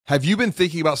Have you been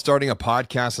thinking about starting a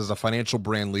podcast as a financial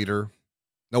brand leader?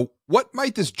 Now, what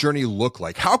might this journey look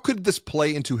like? How could this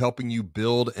play into helping you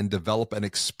build and develop and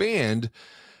expand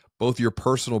both your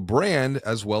personal brand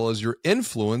as well as your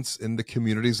influence in the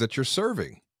communities that you're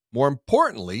serving? More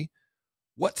importantly,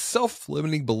 what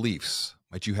self-limiting beliefs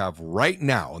might you have right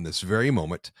now in this very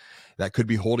moment that could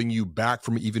be holding you back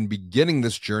from even beginning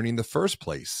this journey in the first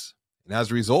place? And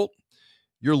as a result,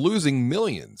 you're losing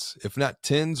millions, if not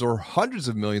tens or hundreds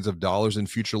of millions of dollars in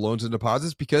future loans and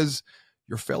deposits because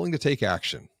you're failing to take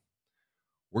action.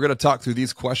 We're going to talk through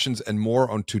these questions and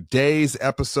more on today's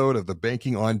episode of the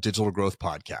Banking on Digital Growth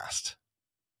podcast.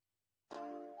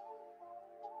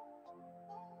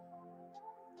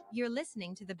 You're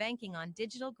listening to the Banking on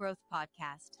Digital Growth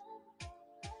podcast.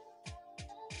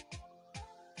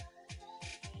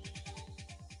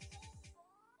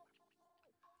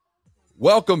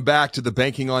 Welcome back to the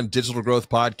Banking on Digital Growth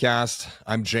podcast.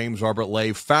 I'm James Robert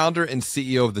Lay, founder and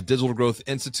CEO of the Digital Growth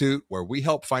Institute, where we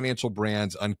help financial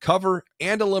brands uncover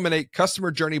and eliminate customer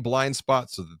journey blind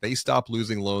spots so that they stop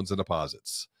losing loans and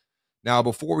deposits. Now,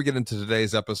 before we get into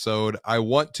today's episode, I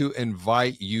want to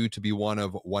invite you to be one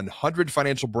of 100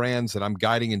 financial brands that I'm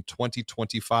guiding in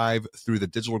 2025 through the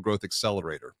Digital Growth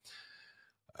Accelerator.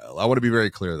 I want to be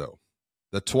very clear, though.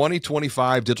 The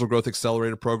 2025 Digital Growth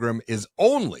Accelerator program is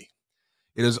only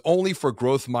for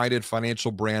growth-minded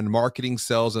financial brand marketing,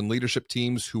 sales, and leadership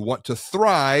teams who want to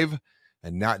thrive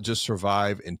and not just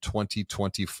survive in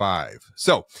 2025.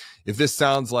 So if this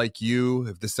sounds like you,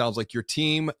 if this sounds like your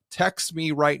team, text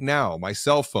me right now. My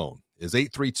cell phone is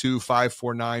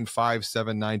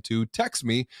 832-549-5792. Text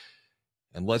me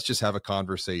and let's just have a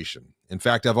conversation. In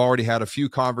fact, I've already had a few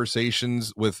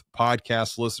conversations with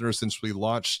podcast listeners since we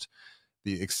launched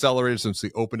the Accelerator, since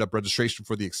we opened up registration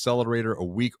for the Accelerator a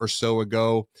week or so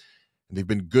ago. And they've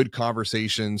been good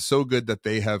conversations, so good that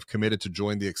they have committed to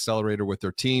join the Accelerator with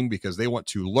their team because they want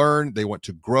to learn, they want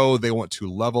to grow, they want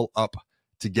to level up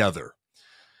together.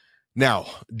 Now,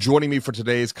 joining me for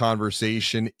today's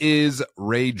conversation is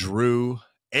Ray Drew,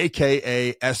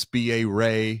 aka SBA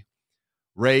Ray.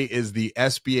 Ray is the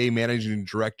SBA Managing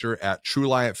Director at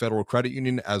Truliant Federal Credit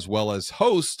Union, as well as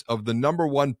host of the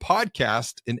 #1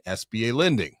 podcast in SBA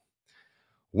lending.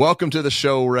 Welcome to the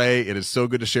show, Ray. It is so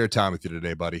good to share time with you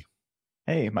today, buddy.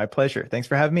 Hey, my pleasure. Thanks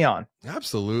for having me on.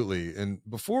 Absolutely. And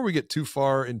before we get too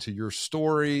far into your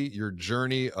story, your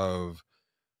journey of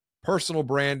personal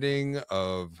branding,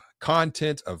 of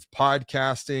content, of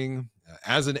podcasting,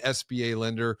 as an SBA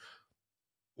lender,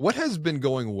 what has been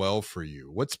going well for you?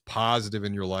 What's positive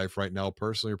in your life right now,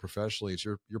 personally or professionally? It's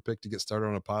your pick to get started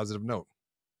on a positive note.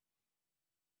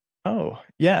 Oh,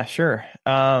 yeah, sure.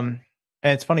 And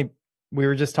it's funny, we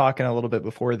were just talking a little bit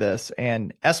before this,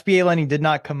 and SBA lending did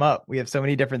not come up. We have so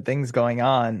many different things going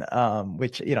on,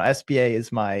 which, SBA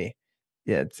is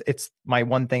it's my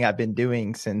one thing I've been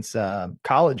doing since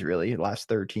college, really, the last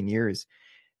 13 years.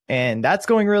 And that's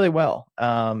going really well.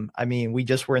 We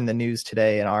just were in the news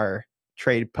today in our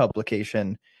trade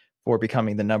publication for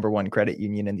becoming the #1 credit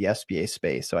union in the SBA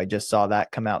space. So I just saw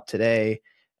that come out today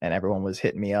and everyone was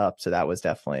hitting me up. So that was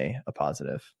definitely a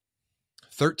positive.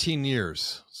 13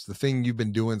 years. It's the thing you've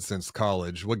been doing since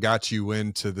college. What got you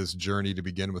into this journey to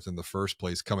begin with in the first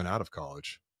place coming out of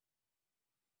college?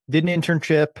 Did an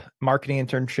internship, marketing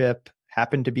internship,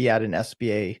 happened to be at an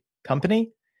SBA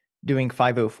company doing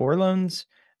 504 loans.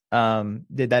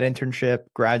 Did that internship,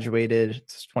 graduated,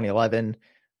 it's 2011.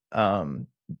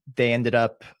 They ended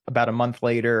up about a month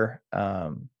later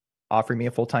offering me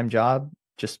a full-time job,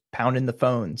 just pounding the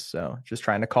phones. So just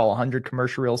trying to call 100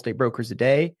 commercial real estate brokers a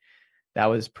day. That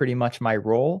was pretty much my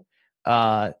role.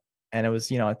 And it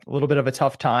was, a little bit of a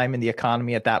tough time in the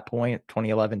economy at that point,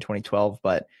 2011, 2012.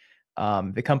 But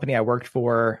the company I worked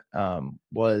for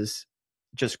was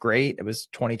just great. It was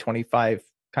 20-25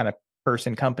 kind of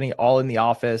person company, all in the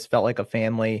office, felt like a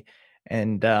family.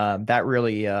 And that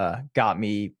really got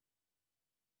me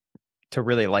to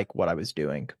really like what I was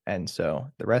doing. And so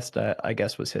the rest, I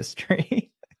guess, was history.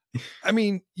 I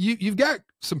mean, you've got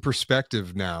some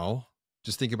perspective now.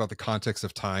 Just think about the context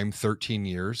of time, 13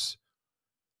 years,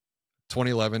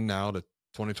 2011 now to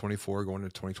 2024, going to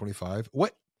 2025.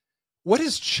 What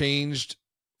has changed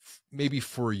maybe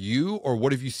for you, or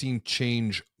what have you seen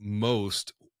change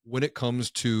most when it comes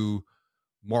to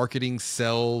marketing,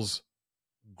 sales,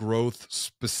 growth,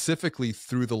 specifically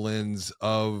through the lens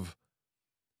of,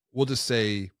 we'll just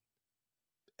say,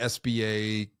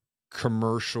 SBA,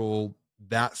 commercial,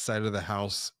 that side of the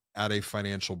house at a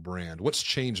financial brand? What's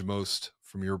changed most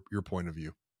from your point of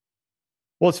view?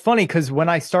 Well, it's funny because when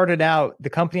I started out,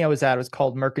 the company I was at was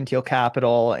called Mercantile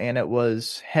Capital, and it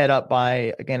was head up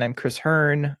by, again, I'm Chris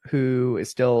Hearn, who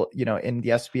is still, in the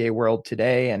SBA world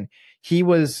today. And he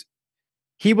was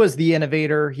the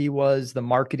innovator. He was the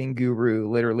marketing guru.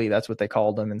 Literally, that's what they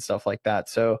called him and stuff like that.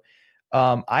 So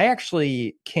I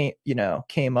actually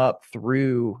came up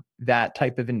through that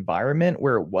type of environment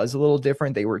where it was a little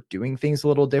different. They were doing things a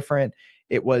little different.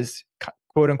 It was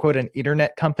quote unquote an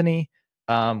internet company.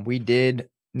 We did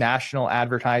national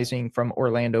advertising from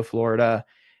Orlando, Florida,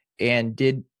 and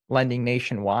did lending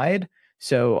nationwide.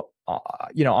 So,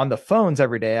 on the phones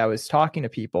every day, I was talking to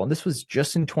people, and this was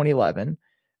just in 2011,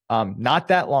 not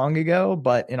that long ago,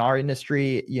 but in our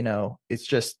industry, it's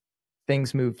just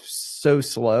things move so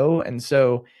slow. And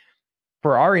so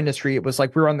for our industry, it was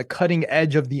like we were on the cutting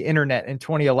edge of the internet in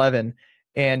 2011,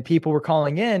 and people were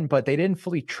calling in, but they didn't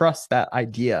fully trust that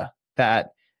idea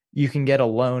that you can get a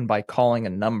loan by calling a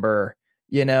number,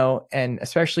 and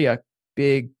especially a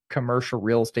big commercial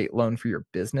real estate loan for your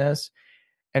business.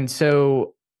 And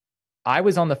so I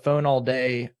was on the phone all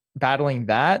day battling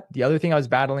that. The other thing I was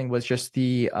battling was just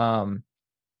the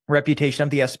reputation of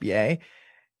the SBA.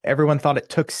 Everyone thought it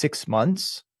took 6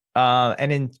 months.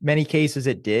 And in many cases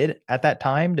it did at that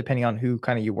time, depending on who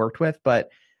kind of you worked with. But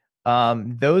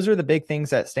those are the big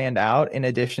things that stand out, in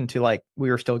addition to, like, we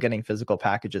were still getting physical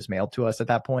packages mailed to us at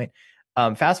that point.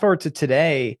 Fast forward to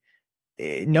today,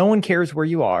 no one cares where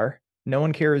you are. No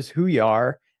one cares who you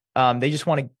are. They just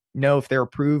want to know if they're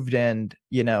approved and,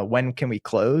 when can we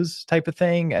close, type of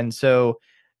thing. And so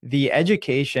the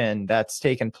education that's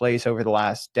taken place over the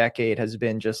last decade has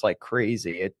been just like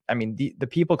crazy. The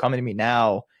people coming to me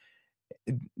now,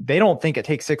 they don't think it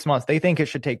takes 6 months. They think it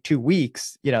should take 2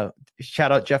 weeks.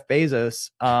 Shout out Jeff Bezos,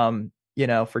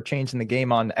 for changing the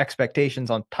game on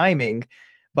expectations on timing,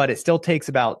 but it still takes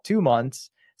about 2 months.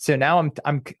 So now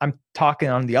I'm talking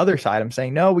on the other side. I'm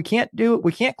saying, no, we can't do it.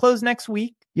 We can't close next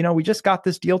week. We just got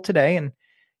this deal today, and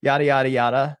yada, yada,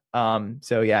 yada.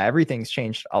 So yeah, everything's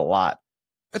changed a lot.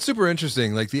 That's super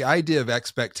interesting. Like the idea of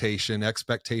expectation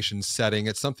setting.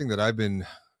 It's something that I've been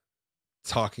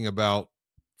talking about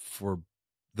for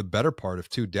the better part of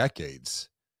 2 decades,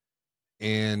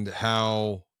 and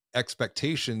how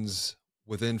expectations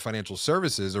within financial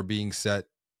services are being set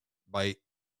by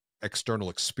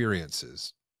external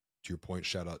experiences. To your point,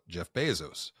 shout out Jeff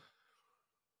Bezos.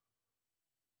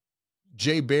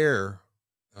 Jay Bear,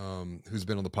 who's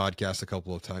been on the podcast a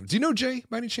couple of times. Do you know Jay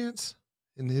by any chance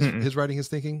in his writing, his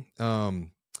thinking?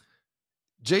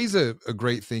 Jay's a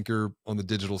great thinker on the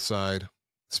digital side.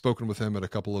 Spoken with him at a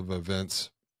couple of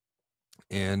events,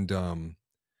 and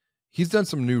he's done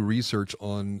some new research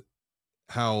on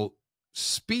how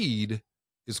speed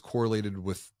is correlated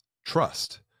with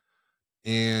trust.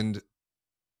 And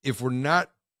if we're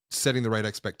not setting the right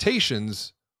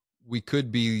expectations, we could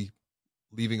be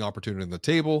leaving opportunity on the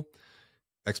table.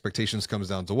 Expectations comes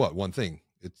down to what? One thing.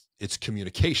 It's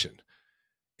communication.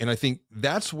 And I think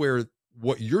that's where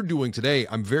what you're doing today,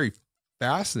 I'm very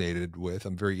fascinated with.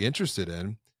 I'm very interested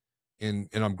in. And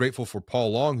I'm grateful for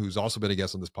Paul Long, who's also been a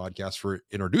guest on this podcast, for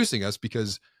introducing us,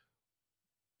 because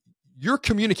your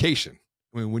communication,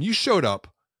 when you showed up,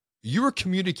 you were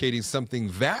communicating something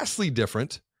vastly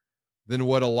different than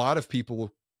what a lot of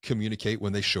people communicate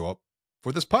when they show up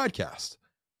for this podcast.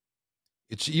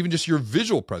 It's even just your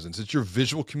visual presence. It's your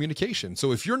visual communication.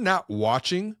 So if you're not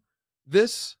watching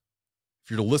this, if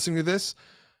you're listening to this,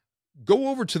 go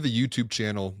over to the YouTube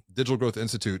channel, Digital Growth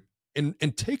Institute,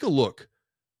 and take a look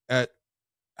at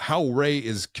how Ray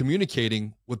is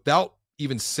communicating without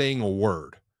even saying a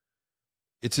word.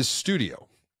 It's his studio.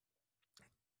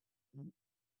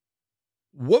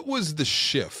 What was the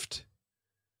shift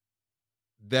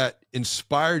that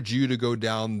inspired you to go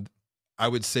down, I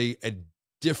would say, a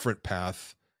different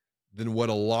path than what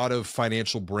a lot of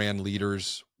financial brand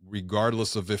leaders,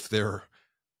 regardless of if they're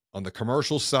on the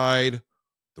commercial side,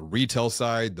 the retail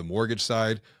side, the mortgage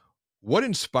side, what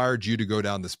inspired you to go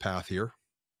down this path here?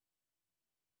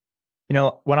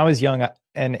 When I was young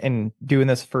and doing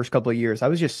this first couple of years, I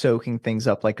was just soaking things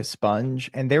up like a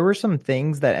sponge. And there were some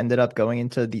things that ended up going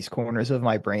into these corners of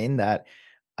my brain that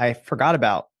I forgot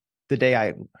about the day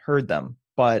I heard them.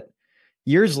 But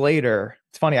years later,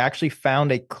 it's funny, I actually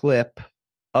found a clip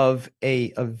of a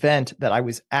event that I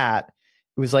was at.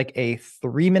 It was like a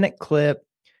 3-minute clip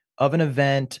of an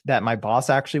event that my boss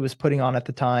actually was putting on at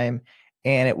the time.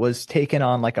 And it was taken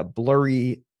on like a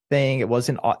blurry thing. It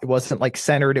wasn't like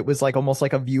centered. It was like almost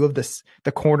like a view of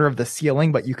the corner of the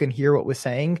ceiling, but you can hear what was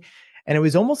saying. And it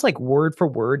was almost like word for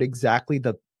word, exactly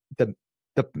the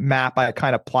map I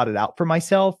kind of plotted out for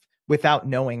myself without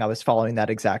knowing I was following that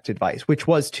exact advice, which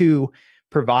was to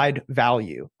provide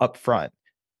value up front.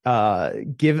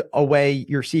 Give away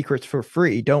your secrets for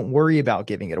free. Don't worry about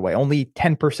giving it away. Only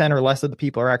 10% or less of the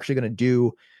people are actually going to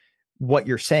do what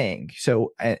you're saying.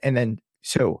 So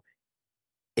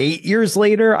 8 years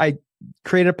later, I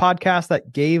created a podcast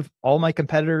that gave all my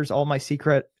competitors all my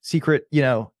secret,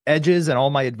 edges and all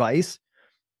my advice.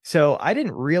 So I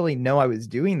didn't really know I was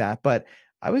doing that, but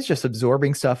I was just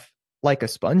absorbing stuff like a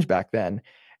sponge back then.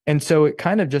 And so it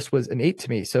kind of just was innate to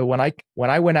me. So when I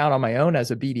went out on my own as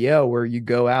a BDO, where you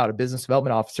go out, a business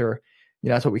development officer,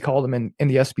 that's what we call them in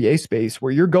the SBA space,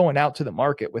 where you're going out to the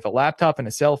market with a laptop and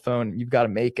a cell phone, you've got to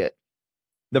make it.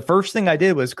 The first thing I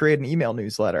did was create an email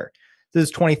newsletter. This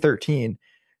is 2013.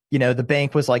 The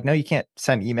bank was like, no, you can't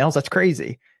send emails. That's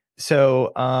crazy.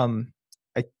 So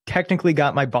I technically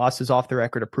got my boss's off the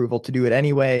record approval to do it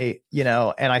anyway,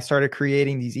 and I started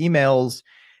creating these emails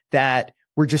that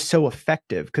were just so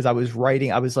effective because I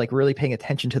was like really paying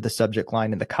attention to the subject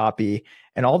line and the copy,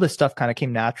 and all this stuff kind of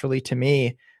came naturally to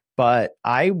me. But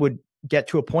I would get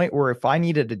to a point where if I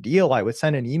needed a deal, I would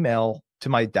send an email to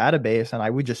my database and I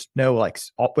would just know, like,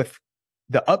 with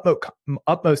the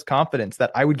utmost confidence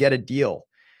that I would get a deal,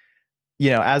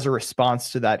 as a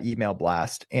response to that email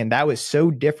blast. And that was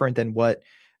so different than what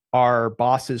our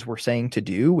bosses were saying to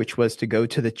do, which was to go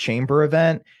to the chamber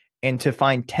event and to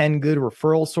find 10 good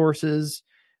referral sources,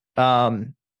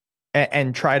 and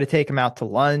try to take them out to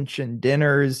lunch and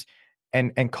dinners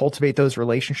and cultivate those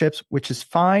relationships, which is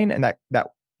fine. And that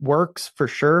works for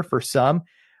sure for some,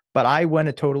 but I went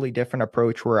a totally different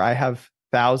approach where I have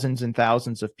thousands and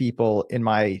thousands of people in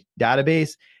my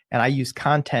database, and I use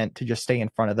content to just stay in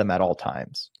front of them at all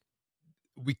times.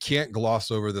 We can't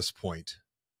gloss over this point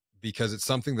because it's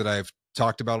something that I've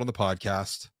talked about on the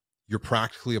podcast. You're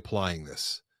practically applying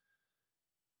this.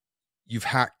 You've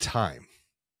hacked time.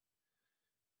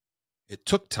 It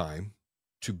took time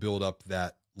to build up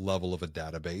that level of a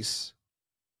database,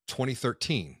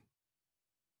 2013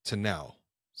 to now.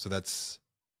 So that's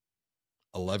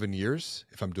 11 years,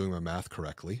 if I'm doing my math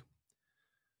correctly.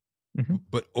 Mm-hmm.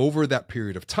 But over that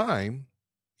period of time,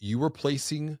 you were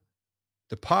placing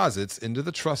deposits into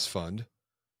the trust fund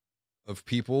of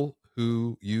people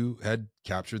who you had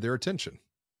captured their attention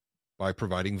by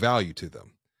providing value to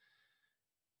them.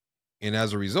 And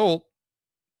as a result,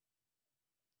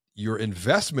 your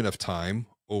investment of time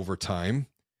over time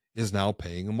is now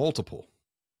paying a multiple.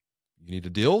 You need a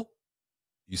deal,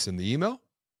 you send the email,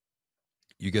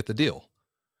 you get the deal.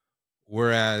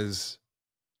 Whereas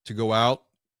to go out,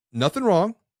 nothing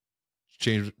wrong,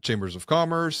 chambers of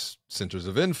commerce, centers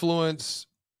of influence,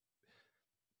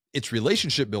 it's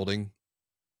relationship building,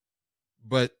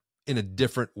 but in a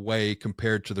different way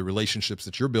compared to the relationships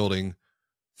that you're building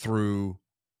through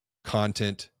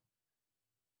content,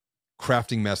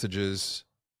 crafting messages,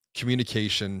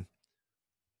 communication.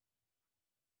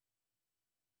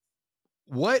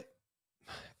 And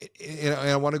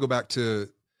I want to go back to,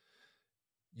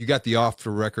 you got the off the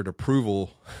record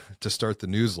approval to start the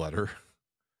newsletter.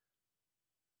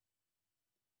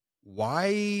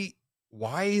 Why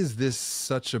is this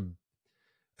such a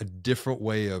different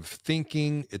way of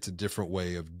thinking? It's a different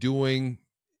way of doing.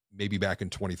 Maybe back in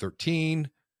 2013,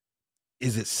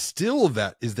 is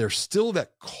there still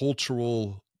that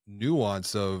cultural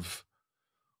nuance of,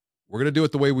 we're going to do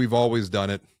it the way we've always done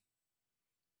it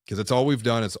because it's all we've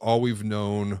done, it's all we've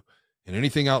known, and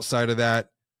anything outside of that,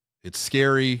 it's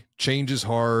scary, change is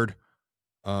hard,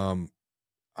 I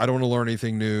don't want to learn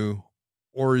anything new?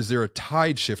 Or is there a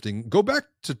tide shifting? Go back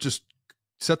to just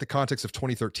set the context of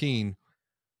 2013,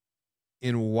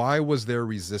 and why was there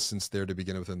resistance there to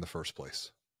begin with in the first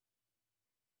place?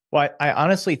 Well, I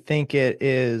honestly think it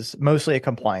is mostly a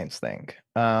compliance thing.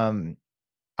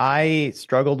 I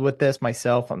struggled with this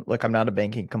myself. I'm not a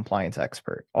banking compliance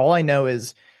expert. All I know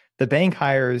is the bank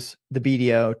hires the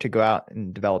BDO to go out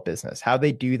and develop business. How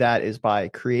they do that is by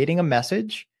creating a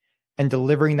message and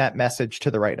delivering that message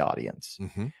to the right audience.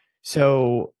 Mm-hmm.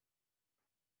 So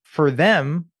for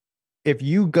them, if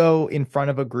you go in front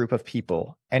of a group of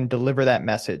people and deliver that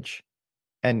message,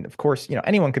 and of course,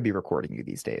 anyone could be recording you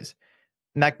these days,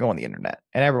 and that can go on the internet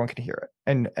and everyone can hear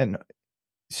it. And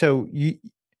so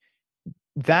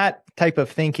that type of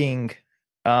thinking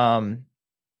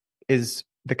is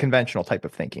the conventional type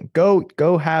of thinking. Go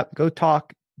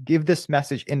talk, give this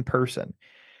message in person.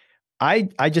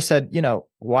 I just said,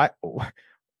 what,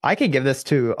 I can give this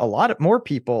to a lot more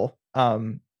people.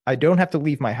 I don't have to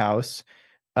leave my house.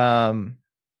 I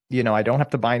don't have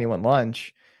to buy anyone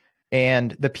lunch,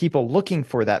 and the people looking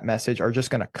for that message are just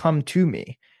going to come to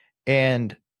me.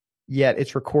 And yet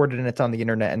it's recorded and it's on the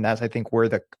internet. And that's, I think, where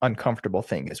the uncomfortable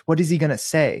thing is. What is he going to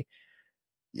say?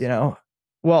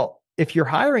 Well, if you're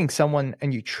hiring someone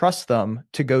and you trust them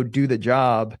to go do the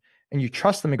job and you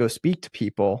trust them to go speak to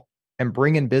people and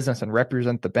bring in business and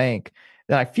represent the bank,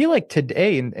 then I feel like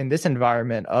today in this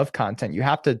environment of content, you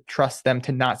have to trust them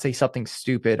to not say something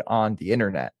stupid on the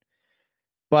internet.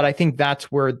 But I think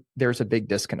that's where there's a big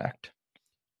disconnect.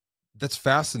 That's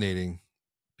fascinating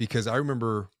because I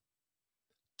remember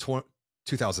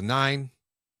 2009,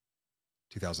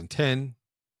 2010,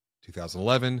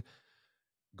 2011,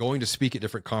 going to speak at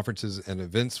different conferences and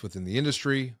events within the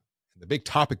industry. And the big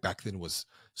topic back then was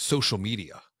social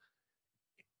media.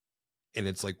 And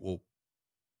it's like, well,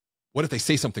 what if they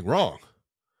say something wrong?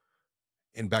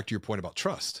 And back to your point about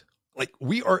trust, like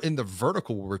we are in the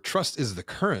vertical where trust is the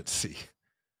currency,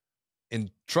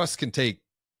 and trust can take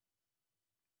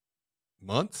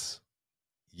months,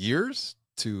 years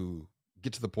to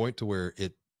get to the point to where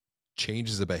it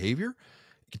changes the behavior.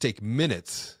 It could take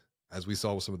minutes, as we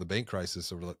saw with some of the bank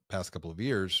crisis over the past couple of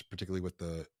years, particularly with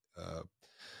the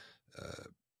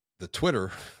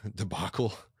Twitter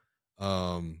debacle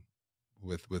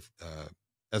with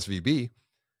SVB,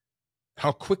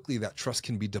 how quickly that trust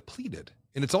can be depleted.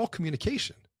 And it's all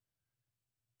communication.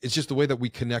 It's just the way that we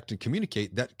connect and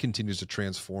communicate that continues to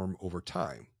transform over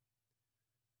time.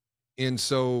 And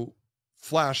so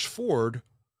flash forward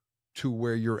to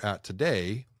where you're at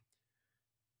today.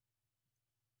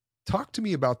 Talk to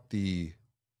me about the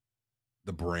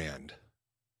brand,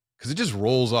 because it just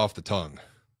rolls off the tongue.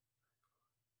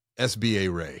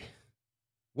 SBA Ray.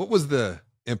 What was the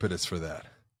impetus for that?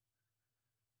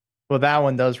 Well, that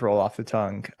one does roll off the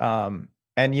tongue.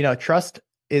 And, you know, trust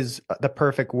is the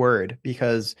perfect word,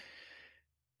 because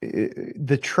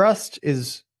the trust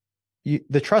is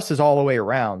all the way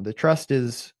around. The trust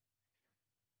is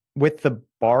with the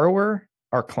borrower,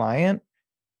 our client.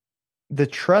 The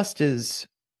trust is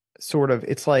sort of,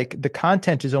 it's like the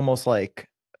content is almost like,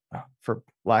 for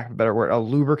lack of a better word, a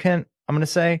lubricant, I'm going to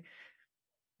say,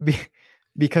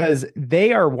 because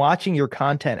they are watching your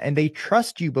content and they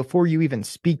trust you before you even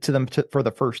speak to them for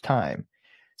the first time.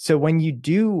 So when you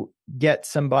do get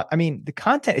somebody, I mean, the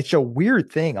content, it's a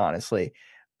weird thing, honestly.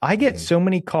 I get so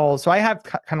many calls. So I have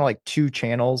kind of like two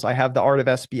channels. I have the Art of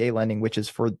SBA Lending, which is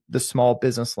for the small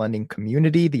business lending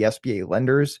community. The SBA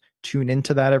lenders tune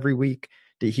into that every week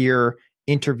to hear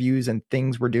interviews and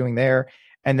things we're doing there.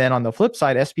 And then on the flip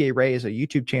side, SBA Ray is a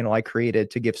YouTube channel I created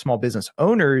to give small business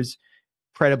owners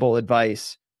credible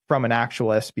advice from an actual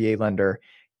SBA lender.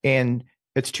 And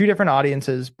it's two different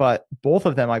audiences, but both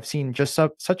of them I've seen just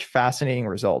such fascinating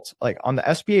results. Like on the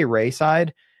SBA Ray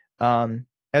side,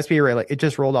 SBA Ray, like it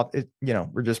just rolled off. It, you know,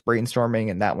 we're just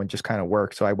brainstorming, and that one just kind of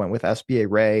worked. So I went with SBA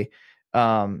Ray.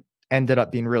 Ended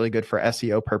up being really good for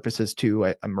SEO purposes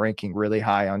too. I'm ranking really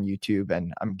high on YouTube,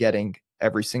 and I'm getting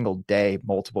every single day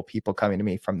multiple people coming to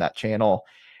me from that channel,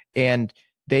 and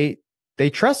they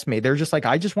trust me. They're just like,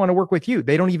 I just want to work with you.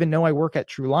 They don't even know I work at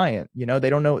True Lion. You know, they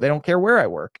don't care where I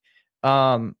work.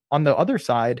 On the other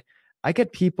side, I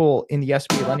get people in the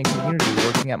SBA lending community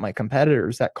working at my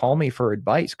competitors that call me for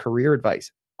advice, career advice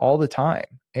all the time.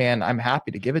 And I'm happy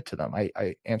to give it to them.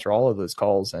 I answer all of those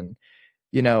calls, and,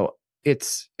 you know,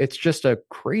 it's just a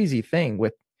crazy thing.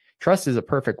 With trust is a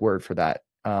perfect word for that.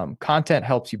 Content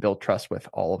helps you build trust with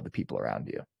all of the people around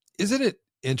you. Isn't it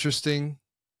interesting?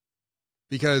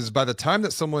 Because by the time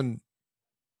that someone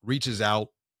reaches out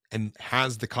and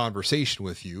has the conversation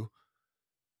with you,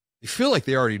 they feel like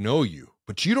they already know you,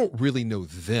 but you don't really know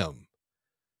them.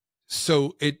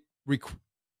 So at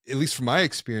least from my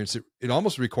experience, it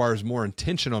almost requires more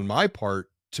intention on my part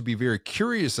to be very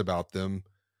curious about them,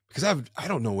 because I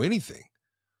don't know anything.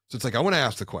 So it's like, I want to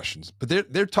ask the questions, but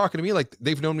they're talking to me like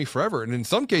they've known me forever. And in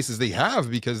some cases they have,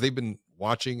 because they've been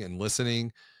watching and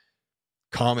listening,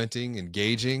 commenting,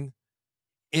 engaging.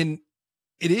 And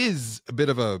it is a bit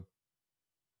of a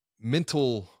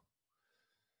mental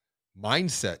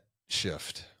mindset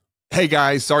shift. Hey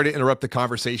guys, sorry to interrupt the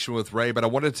conversation with Ray, but I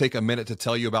wanted to take a minute to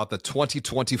tell you about the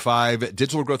 2025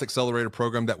 Digital Growth Accelerator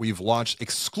program that we've launched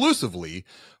exclusively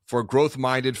for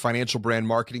growth-minded financial brand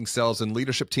marketing, sales, and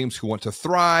leadership teams who want to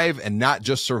thrive and not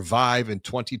just survive in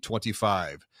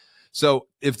 2025. So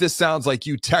if this sounds like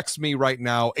you, text me right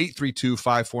now,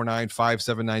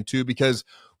 832-549-5792, because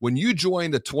when you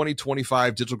join the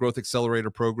 2025 Digital Growth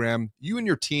Accelerator program, you and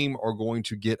your team are going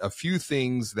to get a few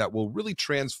things that will really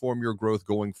transform your growth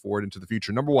going forward into the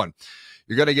future. Number one,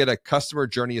 you're going to get a customer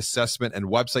journey assessment and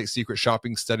website secret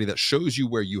shopping study that shows you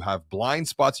where you have blind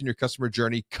spots in your customer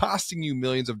journey, costing you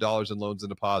millions of dollars in loans and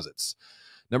deposits.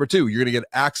 Number two, you're going to get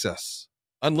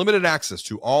unlimited access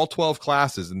to all 12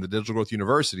 classes in the Digital Growth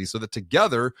University, so that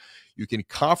together you can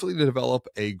confidently develop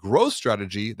a growth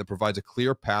strategy that provides a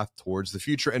clear path towards the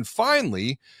future. And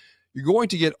finally, You're going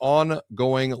to get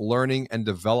ongoing learning and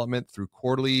development through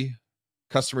quarterly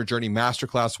customer journey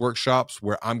masterclass workshops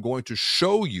where I'm going to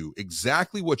show you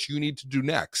exactly what you need to do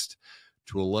next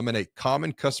to eliminate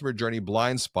common customer journey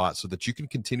blind spots so that you can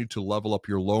continue to level up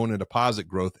your loan and deposit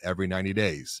growth every 90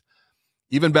 days.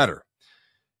 Even better,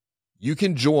 you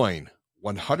can join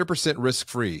 100%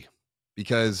 risk-free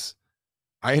because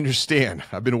I understand.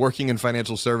 I've been working in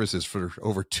financial services for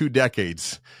over 2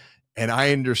 decades, and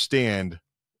I understand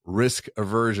risk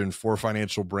aversion for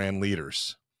financial brand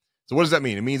leaders. So what does that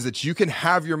mean? It means that you can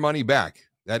have your money back.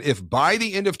 That if by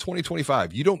the end of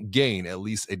 2025, you don't gain at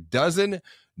least a dozen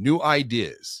new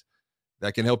ideas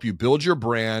that can help you build your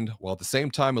brand while at the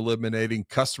same time eliminating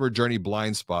customer journey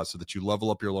blind spots so that you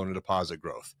level up your loan and deposit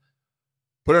growth.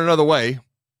 Put it another way,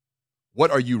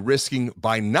 what are you risking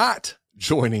by not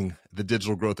joining the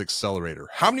Digital Growth Accelerator?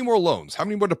 How many more loans, how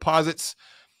many more deposits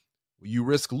will you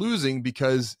risk losing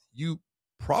because you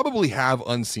probably have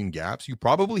unseen gaps? You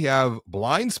probably have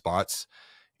blind spots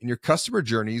in your customer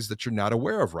journeys that you're not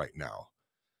aware of right now.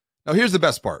 Now, here's the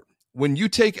best part. When you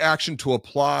take action to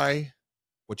apply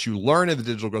what you learn in the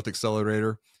Digital Growth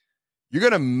Accelerator, you're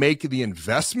going to make the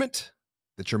investment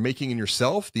that you're making in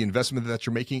yourself, the investment that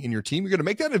you're making in your team. You're going to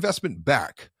make that investment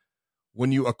back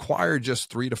when you acquire just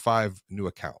 3 to 5 new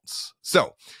accounts.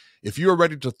 So if you are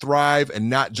ready to thrive and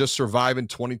not just survive in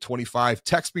 2025,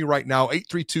 text me right now,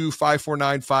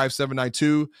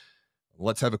 832-549-5792.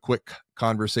 Let's have a quick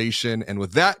conversation. And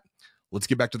with that, let's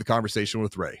get back to the conversation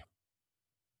with Ray.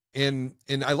 And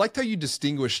I liked how you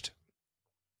distinguished,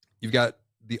 you've got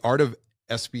the art of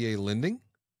SBA lending,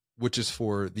 which is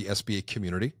for the SBA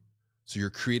community. So you're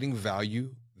creating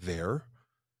value there.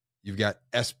 You've got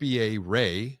SBA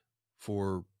Ray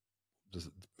for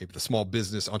maybe the small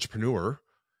business entrepreneur.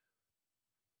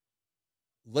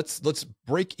 Let's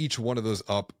break each one of those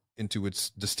up into its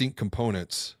distinct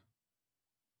components.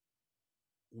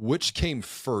 Which came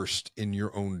first in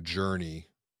your own journey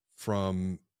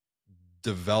from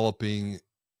developing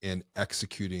and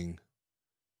executing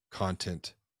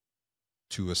content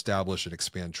to establish and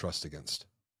expand trust against?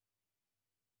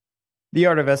 The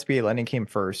art of SBA lending came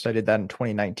first. I did that in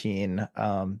 2019.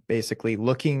 Basically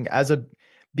looking as a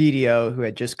BDO who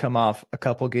had just come off a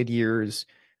couple good years.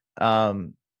 I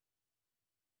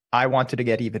wanted to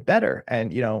get even better.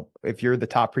 And, if you're the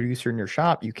top producer in your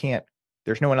shop,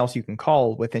 there's no one else you can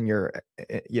call within your,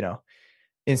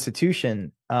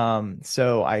 institution.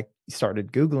 So I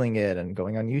started Googling it and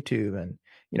going on YouTube, and,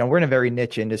 we're in a very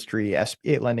niche industry.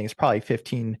 SBA lending is probably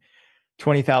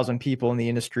 20,000 people in the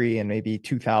industry, and maybe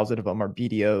 2,000 of them are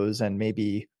BDOs, and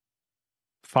maybe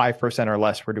 5% or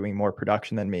less were doing more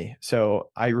production than me. So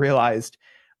I realized,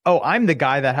 I'm the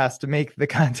guy that has to make the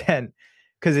content,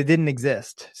 because it didn't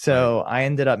exist. So I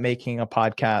ended up making a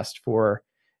podcast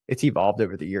it's evolved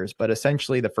over the years, but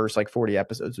essentially the first 40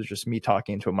 episodes was just me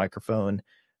talking into a microphone,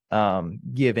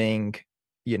 giving,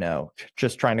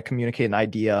 just trying to communicate an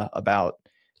idea about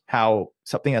how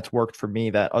something that's worked for me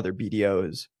that other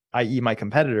BDOs, i.e. my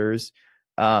competitors,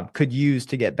 could use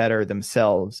to get better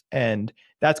themselves. And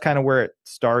that's kind of where it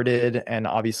started. And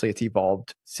obviously it's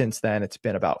evolved since then. It's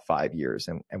been about 5 years,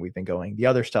 and we've been going. The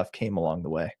other stuff came along the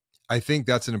way. I think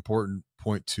that's an important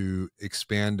point to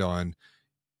expand on.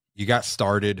 You got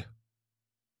started,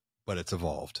 but it's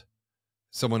evolved.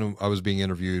 I was being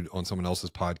interviewed on someone else's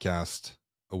podcast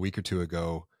a week or two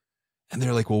ago, and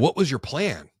they're like, well, what was your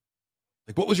plan?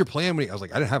 What was your plan? I was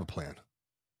like, I didn't have a plan.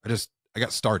 I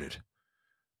got started.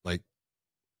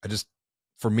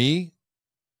 For me,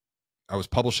 I was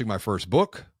publishing my first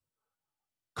book.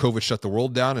 COVID shut the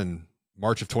world down in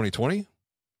March of 2020. I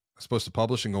was supposed to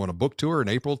publish and go on a book tour in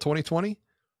April 2020.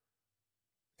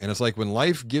 And it's like, when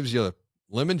life gives you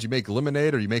lemons, you make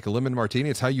lemonade, or you make a lemon martini.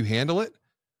 It's how you handle it.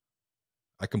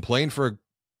 I complained for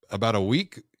about a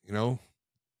week.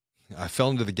 I fell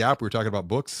into the gap. We were talking about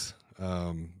books,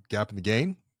 Gap in the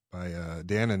Gain by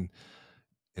Dan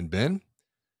and Ben.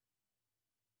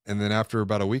 And then after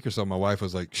about a week or so, my wife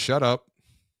was like, shut up,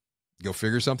 go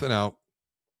figure something out.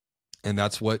 And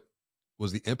that's what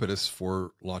was the impetus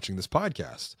for launching this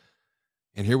podcast.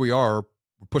 And here we are,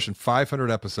 we're pushing 500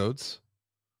 episodes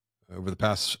over the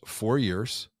past 4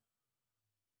 years,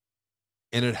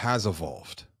 and it has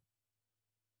evolved.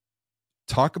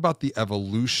 Talk about the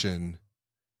evolution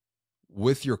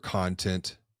with your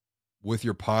content, with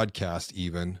your podcast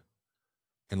even,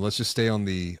 and let's just stay on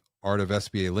the art of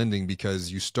SBA lending,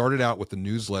 because you started out with the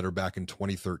newsletter back in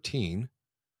 2013,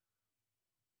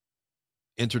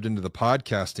 entered into the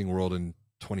podcasting world in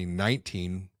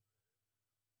 2019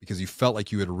 because you felt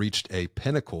like you had reached a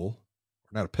pinnacle,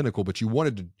 or not a pinnacle, but you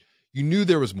wanted you knew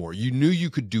there was more. You knew you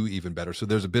could do even better. So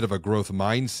there's a bit of a growth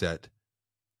mindset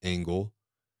angle.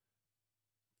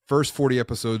 First 40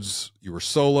 episodes, you were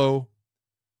solo,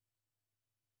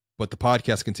 but the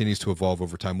podcast continues to evolve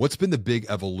over time. What's been the big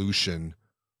evolution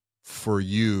for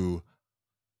you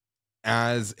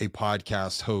as a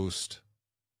podcast host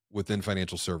within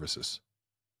financial services?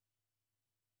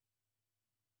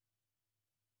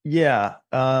 Yeah.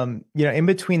 In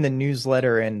between the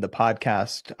newsletter and the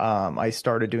podcast, I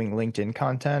started doing LinkedIn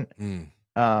content,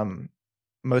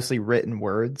 mostly written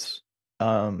words.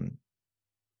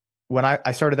 When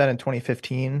I started that in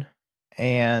 2015,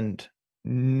 and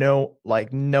no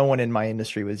one in my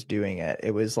industry was doing it.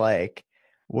 It was like,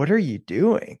 what are you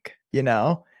doing?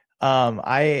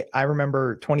 I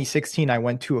remember 2016, I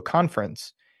went to a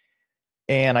conference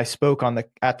and I spoke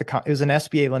it was an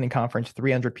SBA lending conference,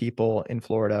 300 people in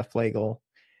Florida, Flagel.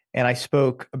 And I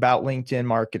spoke about LinkedIn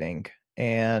marketing.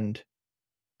 And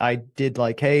I did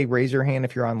like, hey, raise your hand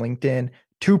if you're on LinkedIn.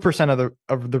 2%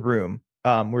 of the room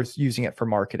was using it for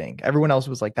marketing. Everyone else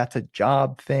was like, that's a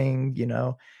job thing,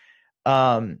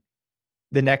 The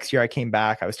next year I came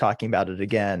back, I was talking about it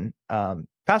again.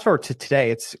 Fast forward to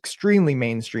today, it's extremely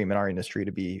mainstream in our industry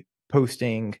to be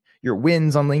posting your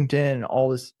wins on LinkedIn and all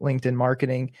this LinkedIn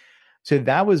marketing. So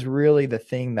that was really the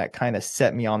thing that kind of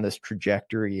set me on this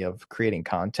trajectory of creating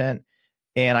content.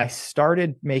 And I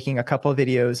started making a couple of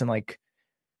videos, and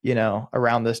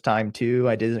around this time too,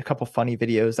 I did a couple funny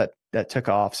videos that took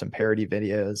off, some parody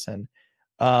videos. And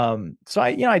so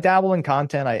I dabble in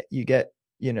content.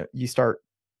 You start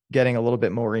getting a little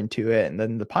bit more into it. And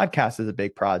then the podcast is a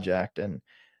big project. And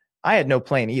I had no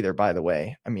plan either, by the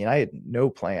way. I mean, I had no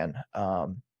plan.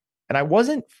 And I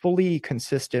wasn't fully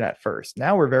consistent at first.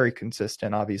 Now we're very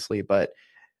consistent, obviously, but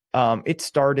it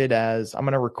started as I'm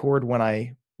going to record when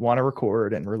I want to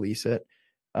record and release it.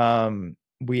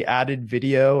 We added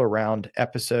video around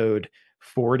episode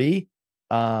 40.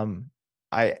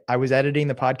 I was editing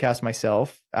the podcast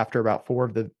myself. After about 4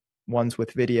 of the ones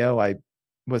with video, I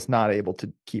was not able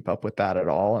to keep up with that at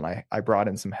all. And I brought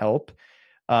in some help.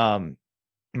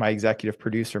 My executive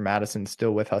producer, Madison's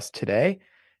still with us today.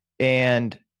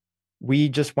 And we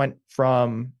just went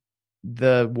from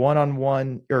the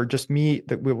one-on-one, or just me,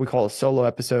 that we call a solo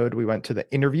episode. We went to the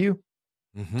interview.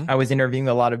 I was interviewing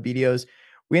a lot of videos.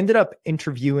 We ended up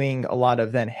interviewing a lot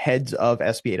of then heads of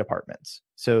SBA departments.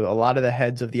 So a lot of the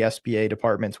heads of the SBA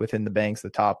departments within the banks,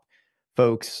 the top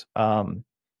folks, running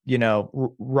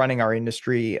our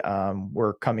industry,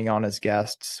 were coming on as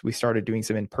guests. We started doing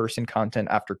some in-person content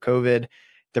after COVID.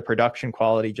 The production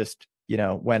quality just,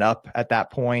 went up at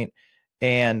that point.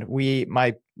 And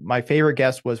my favorite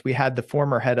guest was, we had the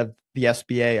former head of the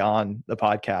SBA on the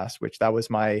podcast, which that was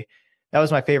my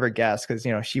favorite guest, because,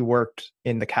 she worked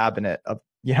in the cabinet of,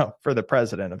 for the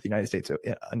president of the United States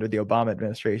under the Obama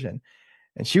administration.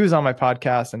 And she was on my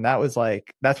podcast. And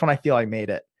that's when I feel I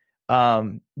made it.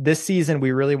 This season,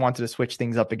 we really wanted to switch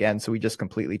things up again. So we just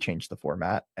completely changed the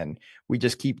format, and we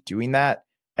just keep doing that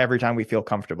every time we feel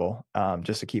comfortable,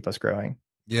 just to keep us growing.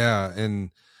 Yeah. And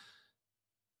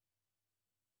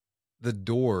the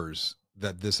doors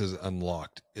that this has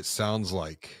unlocked, it sounds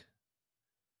like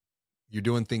you're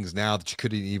doing things now that you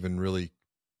couldn't even really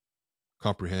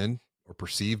comprehend or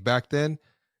perceive back then.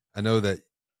 I know that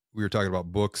we were talking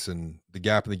about books and the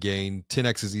gap in the gain.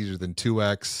 10X is easier than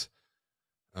 2X,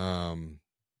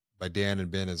 by Dan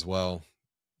and Ben as well.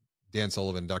 Dan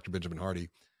Sullivan, Dr. Benjamin Hardy.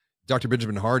 Dr.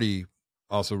 Benjamin Hardy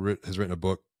also has written a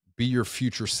book, Be Your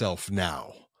Future Self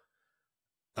Now.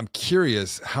 I'm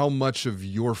curious how much of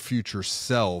your future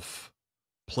self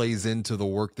plays into the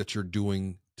work that you're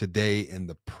doing today in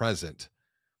the present.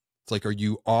 It's like, are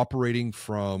you operating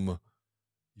from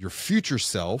your future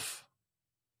self?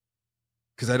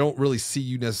 Because I don't really see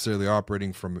you necessarily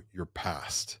operating from your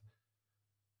past.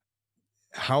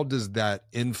 How does that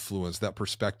influence that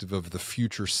perspective of the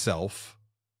future self,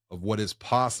 of what is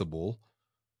possible,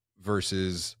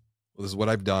 versus, well, this is what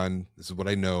I've done, this is what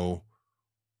I know?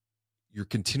 You're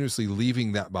continuously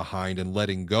leaving that behind and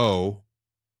letting go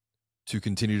to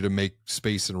continue to make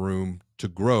space and room to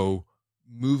grow,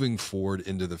 moving forward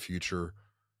into the future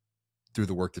through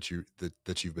the work that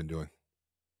you've been doing.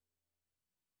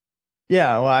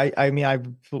 Yeah, well,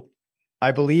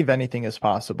 I believe anything is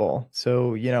possible.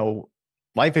 So,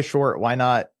 life is short. Why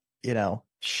not,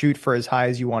 shoot for as high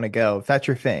as you want to go? If that's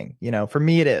your thing, for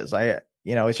me, it is.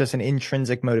 It's just an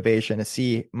intrinsic motivation to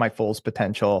see my fullest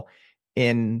potential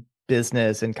in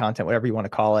business and content, whatever you want to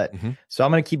call it. So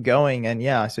I'm going to keep going. And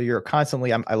yeah, so you're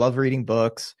constantly, I love reading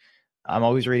books. I'm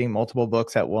always reading multiple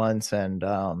books at once. And,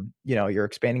 you're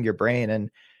expanding your brain. And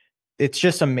it's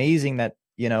just amazing that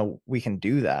we can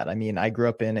do that. I mean, I grew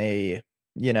up in a,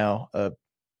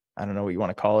 I don't know what you want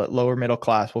to call it, lower middle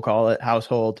class, we'll call it,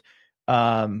 household.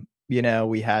 There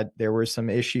were some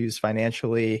issues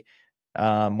financially,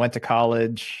 went to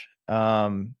college,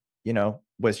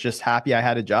 was just happy I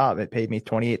had a job. It paid me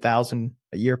 $28,000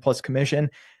 a year plus commission.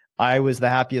 I was the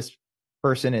happiest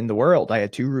person in the world. I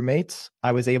had 2 roommates.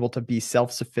 I was able to be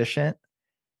self-sufficient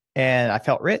and I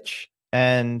felt rich.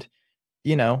 And,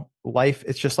 life,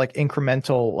 it's just like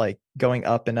incremental, like going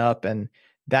up and up. And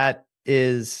that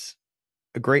is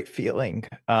a great feeling,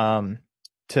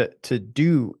 to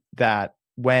do that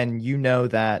when you know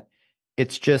that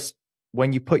it's just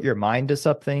when you put your mind to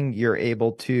something, you're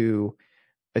able to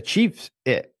achieve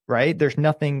it, right? There's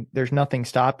nothing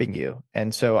stopping you.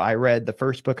 And so the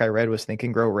first book I read was Think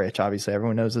and Grow Rich. Obviously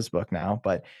everyone knows this book now,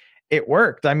 but it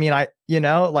worked. I mean, I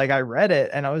read it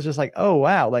and I was just like, oh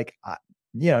wow, like,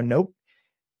 nope.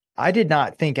 I did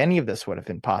not think any of this would have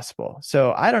been possible.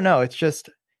 So I don't know.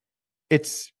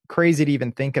 It's crazy to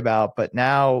even think about, but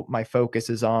now my focus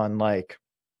is on like,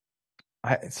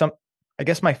 I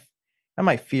guess not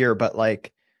my fear, but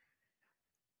like,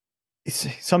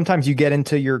 sometimes you get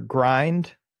into your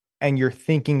grind and you're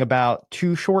thinking about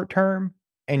too short term.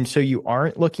 And so you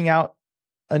aren't looking out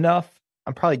enough.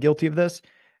 I'm probably guilty of this.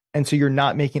 And so you're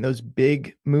not making those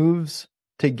big moves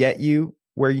to get you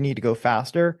where you need to go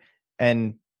faster.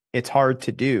 And it's hard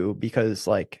to do because,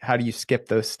 like, how do you skip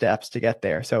those steps to get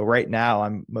there? So right now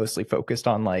I'm mostly focused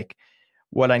on like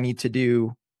what I need to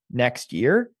do next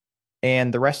year.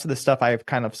 And the rest of the stuff I have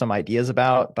kind of some ideas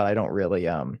about, but I don't really,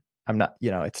 I'm not,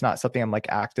 it's not something I'm like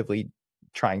actively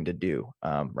trying to do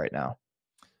right now.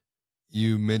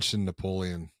 You mentioned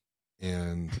Napoleon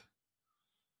and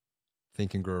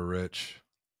Think and Grow Rich.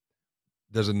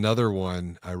 There's another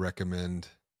one I recommend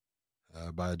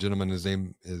by a gentleman. His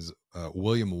name is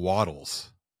William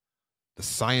Waddles, The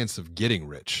Science of Getting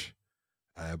Rich.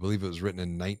 I believe it was written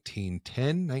in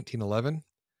 1910, 1911.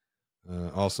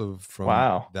 Also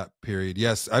from that period.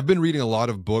 Yes, I've been reading a lot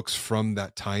of books from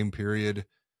that time period.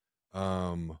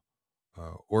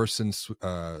 Orson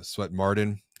Swett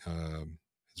Martin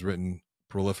has written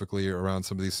prolifically around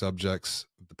some of these subjects.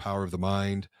 The Power of the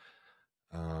Mind.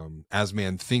 As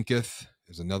Man Thinketh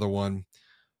is another one.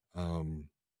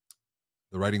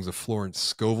 The writings of Florence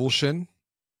Scovel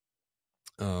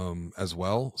as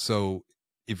well. So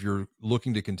if you're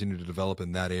looking to continue to develop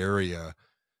in that area,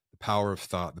 the power of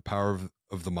thought, the power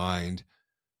of the mind,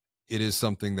 it is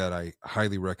something that I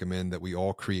highly recommend that we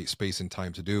all create space and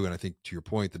time to do. And I think, to your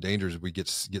point, the danger is we get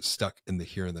stuck in the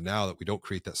here and the now, that we don't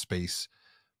create that space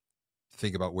to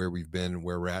think about where we've been,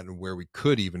 where we're at, and where we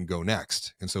could even go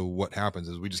next. And so what happens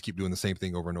is we just keep doing the same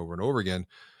thing over and over and over again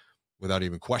without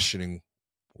even questioning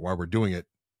why we're doing it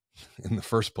in the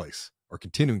first place, or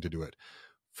continuing to do it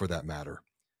for that matter.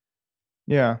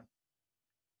 Yeah.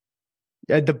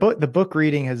 Yeah. The book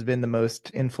reading has been the most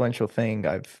influential thing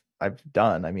I've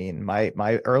done. I mean, my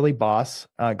early boss,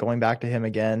 going back to him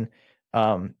again.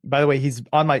 By the way, he's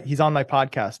on my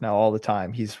podcast now all the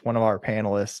time. He's one of our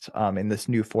panelists in this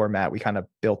new format. We kind of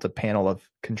built a panel of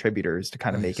contributors to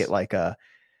kind of make it like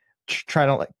try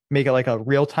to like make it like a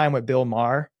real time with Bill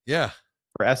Maher. Yeah.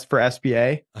 For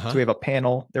SBA. So we have a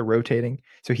panel, they're rotating.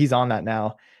 So he's on that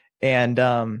now. And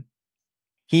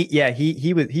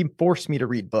he forced me to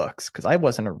read books because I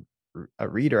wasn't a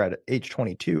reader at age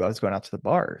 22. I was going out to the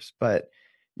bars, but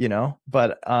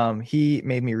he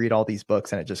made me read all these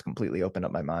books and it just completely opened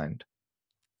up my mind.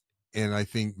 And I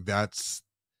think that's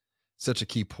such a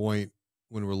key point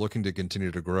when we're looking to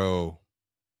continue to grow.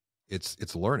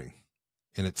 It's learning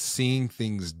and it's seeing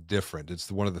things different.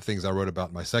 It's one of the things I wrote about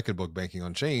in my second book, Banking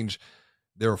on Change.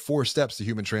 There are 4 steps to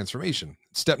human transformation.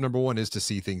 Step number 1 is to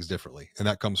see things differently. And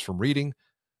that comes from reading.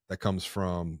 That comes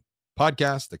from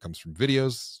podcasts. That comes from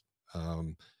videos.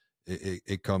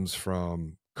 It comes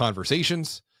from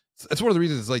conversations. That's one of the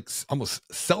reasons, like, almost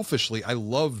selfishly, I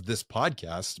love this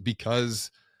podcast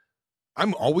because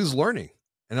I'm always learning,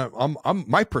 and I'm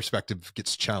my perspective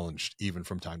gets challenged even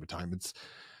from time to time. It's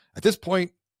at this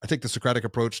point, I take the Socratic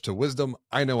approach to wisdom.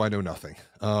 I know nothing.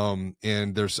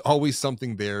 And there's always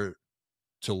something there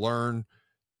to learn,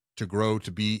 to grow,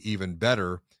 to be even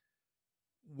better.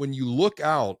 When you look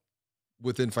out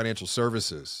within financial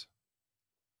services,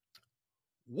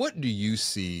 what do you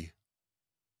see,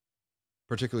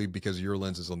 particularly because your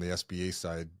lens is on the SBA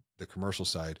side, the commercial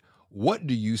side, what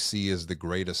do you see as the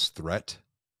greatest threat,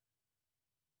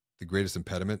 the greatest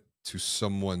impediment to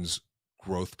someone's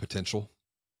growth potential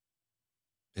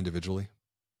individually?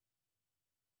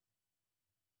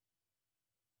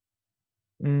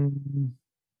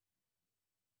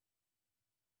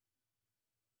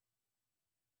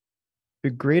 The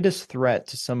greatest threat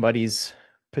to somebody's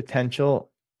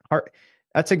potential heart.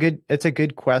 It's a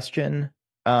good question.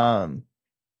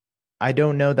 I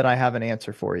don't know that I have an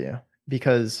answer for you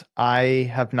because I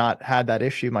have not had that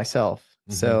issue myself.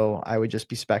 Mhm. So I would just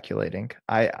be speculating.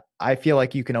 I feel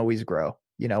like you can always grow,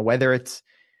 whether it's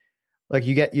like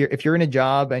if you're in a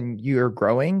job and you're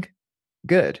growing,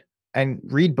 good. And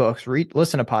read books,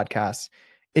 listen to podcasts.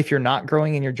 If you're not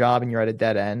growing in your job and you're at a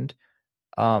dead end,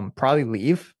 probably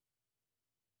leave,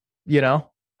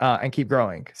 and keep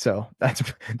growing. So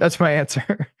that's my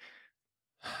answer.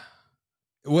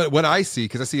 What I see,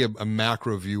 because I see a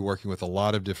macro view working with a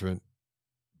lot of different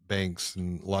banks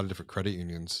and a lot of different credit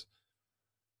unions,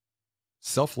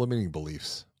 self-limiting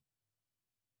beliefs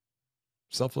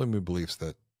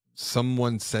that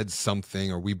someone said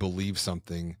something or we believe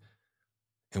something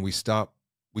and we stop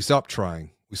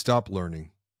trying, we stop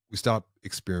learning, we stop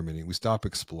experimenting, we stop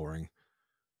exploring.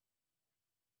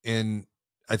 And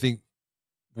I think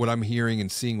what I'm hearing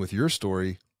and seeing with your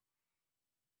story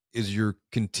is you're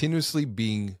continuously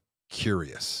being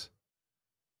curious.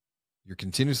 You're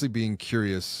continuously being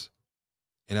curious.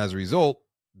 And as a result,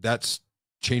 that's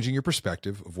changing your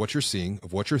perspective of what you're seeing,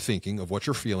 of what you're thinking, of what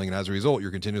you're feeling. And as a result,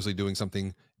 you're continuously doing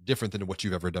something different than what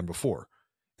you've ever done before.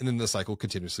 And then the cycle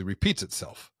continuously repeats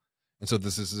itself. And so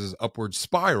this is this upward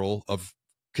spiral of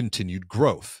continued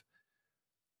growth.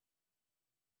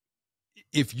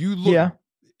 If you look,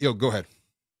 go ahead.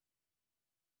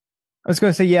 I was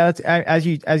going to say, yeah, it's,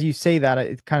 as you say that,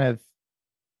 it's kind of,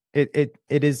 it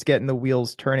is getting the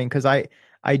wheels turning. Cause I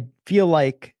feel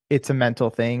like it's a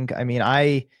mental thing. I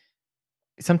mean,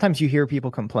 sometimes you hear people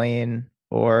complain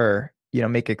or,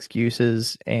 make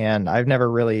excuses, and I've never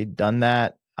really done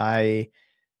that. I'm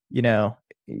in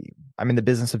the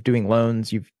business of doing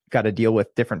loans. You've got to deal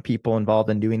with different people involved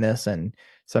in doing this. And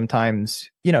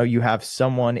sometimes, you have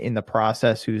someone in the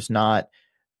process who's not,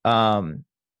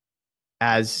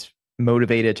 as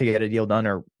motivated to get a deal done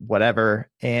or whatever,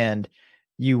 and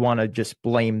you want to just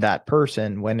blame that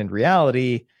person, when in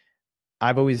reality,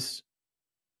 I've always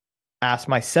asked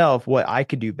myself what I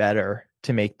could do better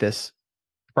to make this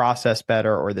process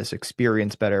better or this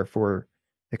experience better for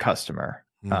the customer.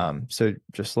 So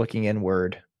just looking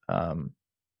inward,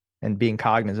 and being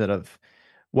cognizant of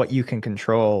what you can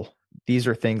control. These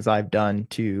are things I've done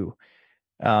to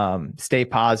stay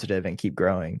positive and keep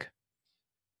growing.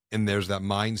 And there's that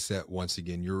mindset. Once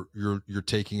again, you're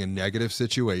taking a negative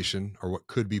situation, or what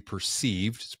could be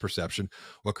perceived, it's perception,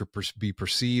 what could be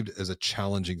perceived as a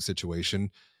challenging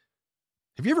situation.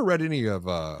 Have you ever read any of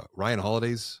Ryan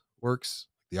Holiday's works?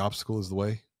 The Obstacle is the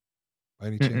Way, by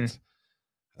any chance?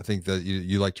 I think that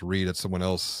you like to read at someone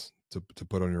else to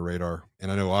put on your radar.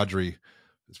 And I know Audrey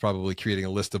is probably creating a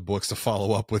list of books to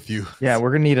follow up with you. Yeah,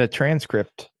 we're gonna need a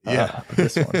transcript. Of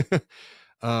this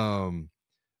one.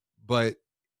 But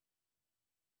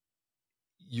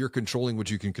you're controlling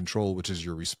what you can control, which is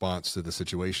your response to the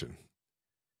situation.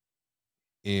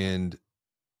 And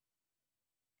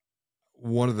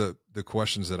one of the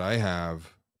questions that I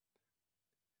have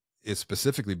is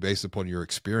specifically based upon your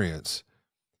experience.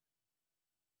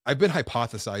 I've been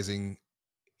hypothesizing,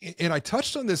 and I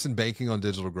touched on this in Banking on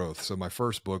Digital Growth. So my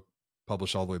first book,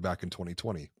 published all the way back in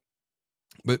 2020.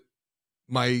 But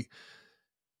my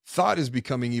thought is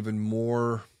becoming even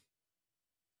more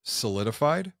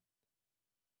solidified,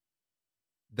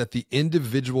 that the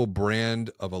individual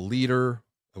brand of a leader,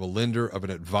 of a lender, of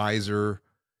an advisor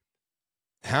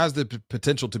has the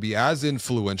potential to be as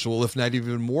influential, if not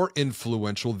even more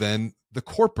influential, than the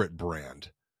corporate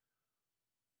brand.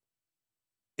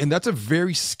 And that's a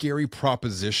very scary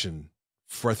proposition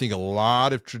for, I think, a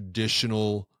lot of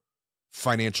traditional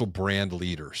financial brand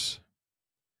leaders.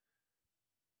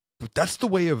 But that's the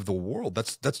way of the world.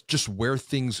 That's just where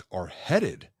things are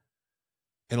headed.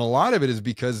 And a lot of it is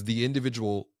because the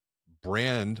individual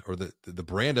brand, or the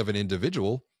brand of an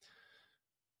individual,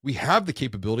 we have the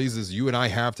capabilities, as you and I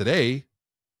have today,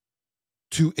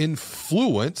 to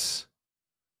influence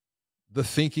the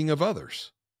thinking of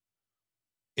others.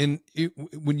 And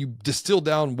when you distill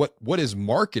down what is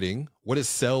marketing, what is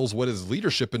sales, what is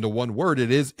leadership into one word,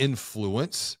 it is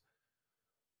influence.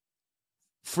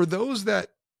 For those that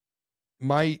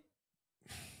might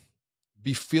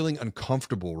be feeling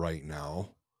uncomfortable right now,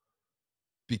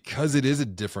 because it is a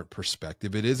different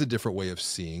perspective, it is a different way of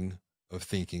seeing, of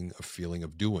thinking, of feeling,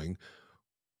 of doing,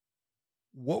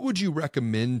 what would you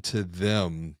recommend to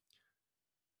them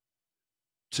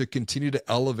to continue to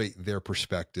elevate their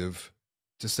perspective,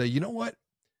 to say, you know what?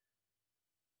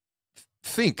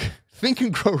 Think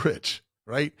and grow rich,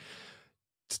 right?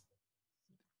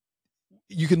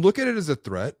 You can look at it as a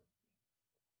threat,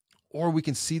 or we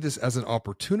can see this as an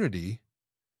opportunity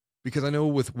Because I know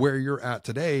with where you're at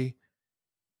today,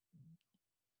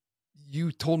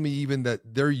 you told me even that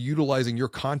they're utilizing your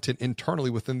content internally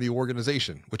within the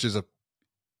organization, which is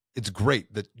it's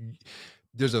great that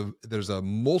there's a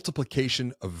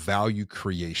multiplication of value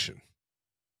creation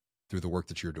through the work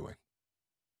that you're doing.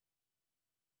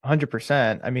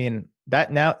 100%. I mean,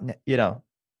 that now,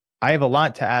 I have a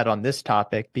lot to add on this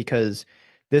topic because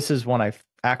this is one I've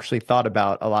actually thought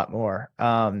about a lot more.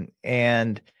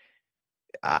 And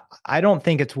I don't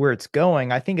think it's where it's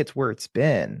going. I think it's where it's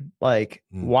been. Like,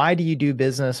 why do you do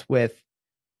business with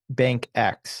Bank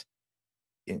X?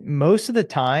 Most of the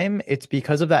time, it's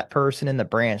because of that person in the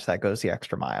branch that goes the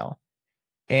extra mile.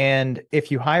 And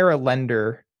if you hire a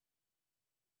lender,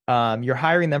 you're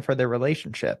hiring them for their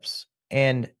relationships,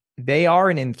 and they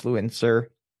are an influencer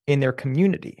in their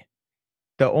community.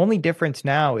 The only difference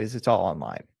now is it's all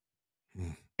online,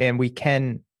 and we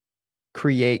can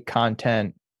create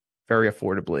content very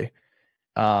affordably,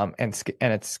 and it's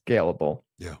scalable.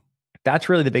 Yeah, that's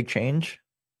really the big change.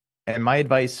 And my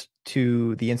advice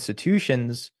to the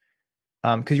institutions,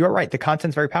 because you're right, the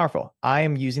content's very powerful. I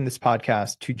am using this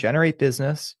podcast to generate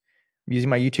business. I'm using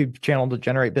my YouTube channel to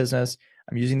generate business.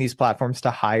 I'm using these platforms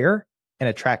to hire and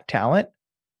attract talent,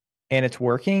 and it's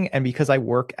working. And because I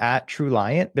work at True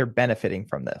Liant, they're benefiting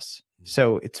from this.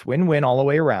 So it's win-win all the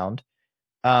way around.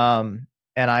 And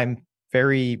I'm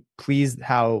very pleased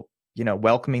how,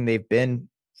 welcoming they've been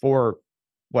for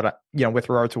what with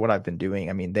regard to what I've been doing.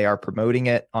 I mean, they are promoting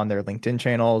it on their LinkedIn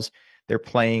channels.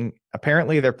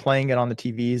 Apparently they're playing it on the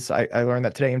TVs. I learned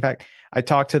that today. In fact, I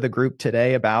talked to the group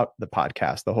today about the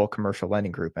podcast, the whole commercial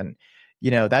lending group. And,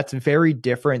 that's very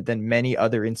different than many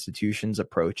other institutions'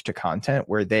 approach to content,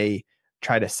 where they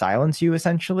try to silence you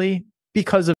essentially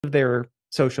because of their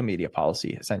social media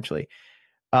policy, essentially.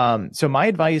 So my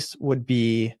advice would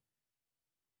be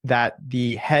that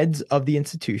the heads of the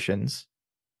institutions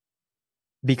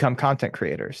become content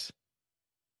creators.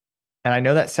 And I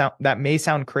know that may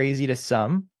sound crazy to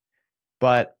some,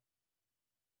 but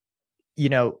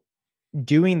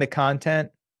doing the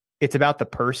content, it's about the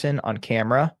person on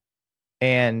camera,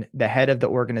 and the head of the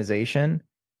organization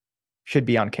should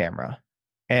be on camera.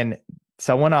 And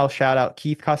someone I'll shout out,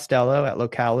 Keith Costello at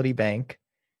Locality Bank.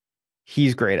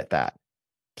 He's great at that.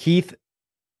 Keith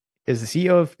is the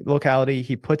CEO of Locality.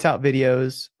 He puts out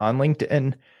videos on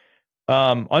LinkedIn,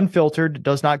 unfiltered,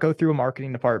 does not go through a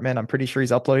marketing department. I'm pretty sure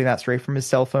he's uploading that straight from his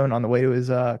cell phone on the way to his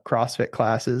CrossFit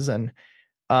classes. And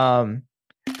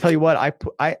tell you what,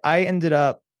 I ended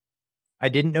up, I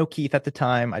didn't know Keith at the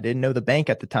time. I didn't know the bank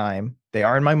at the time. They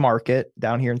are in my market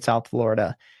down here in South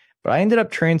Florida, but I ended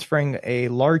up transferring a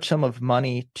large sum of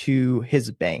money to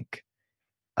his bank.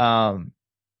 And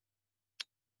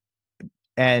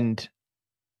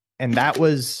that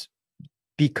was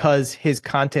because his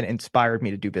content inspired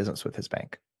me to do business with his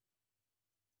bank.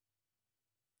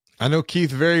 I know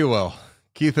Keith very well.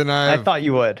 Keith and I thought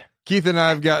you would. Keith and I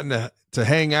have gotten to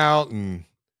hang out, and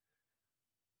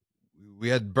we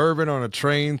had bourbon on a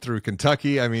train through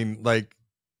Kentucky. I mean,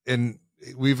 and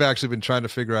we've actually been trying to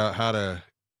figure out how to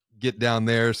get down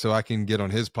there so I can get on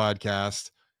his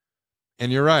podcast.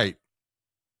 And you're right.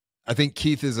 I think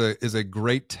Keith is a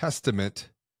great testament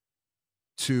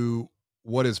to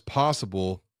what is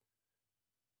possible,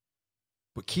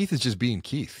 but Keith is just being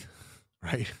Keith,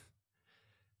 right?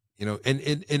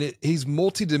 He's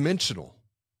multidimensional.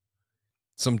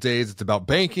 Some days it's about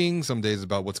banking. Some days it's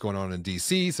about what's going on in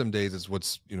DC. Some days it's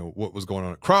what was going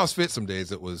on at CrossFit. Some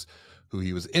days it was who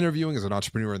he was interviewing as an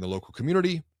entrepreneur in the local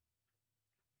community.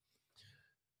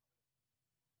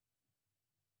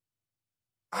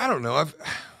 I don't know.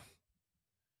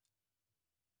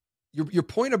 Your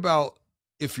point about,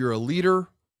 if you're a leader,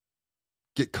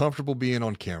 get comfortable being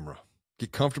on camera,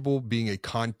 get comfortable being a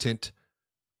content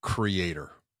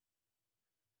creator.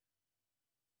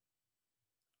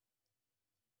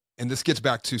 And this gets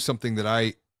back to something that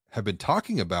I have been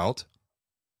talking about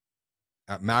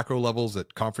at macro levels,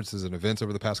 at conferences and events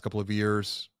over the past couple of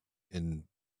years, in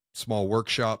small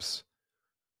workshops.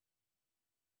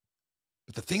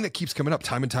 But the thing that keeps coming up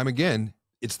time and time again,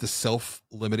 it's the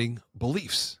self-limiting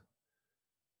beliefs.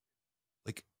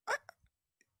 Like,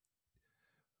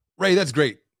 Ray, that's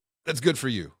great. That's good for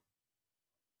you.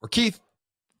 Or Keith,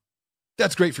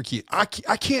 that's great for Keith. I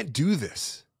can't do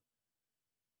this.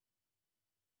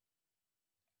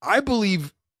 I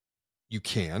believe you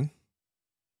can,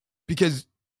 because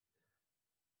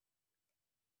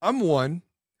I'm one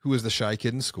who was the shy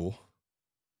kid in school,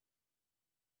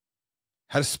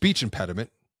 had a speech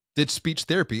impediment, did speech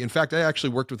therapy. In fact, I actually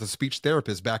worked with a speech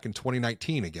therapist back in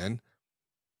 2019 again,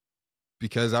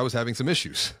 because I was having some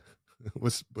issues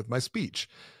with my speech.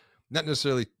 not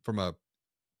necessarily from a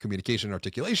communication and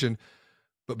articulation,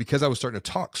 but because I was starting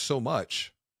to talk so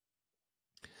much,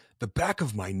 the back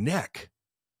of my neck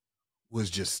was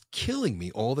just killing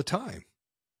me all the time.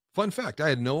 Fun fact, I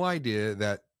had no idea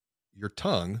that your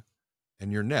tongue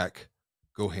and your neck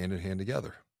go hand in hand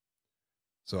together.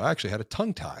 So I actually had a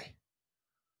tongue tie.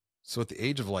 So at the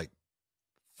age of like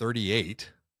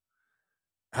 38,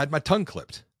 I had my tongue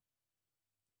clipped.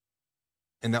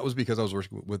 And that was because I was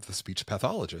working with the speech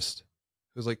pathologist.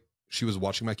 It was like she was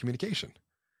watching my communication.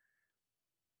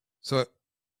 So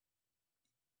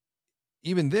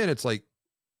even then, it's like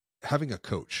having a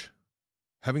coach,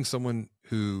 having someone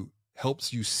who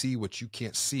helps you see what you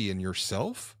can't see in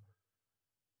yourself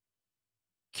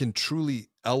can truly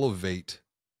elevate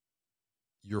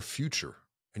your future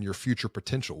and your future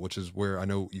potential, which is where I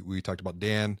know we talked about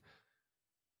Dan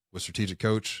with Strategic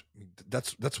Coach.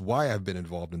 That's why I've been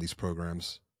involved in these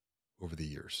programs over the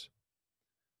years.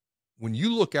 When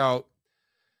you look out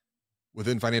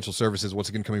within financial services, once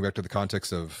again, coming back to the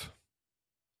context of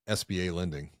SBA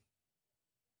lending,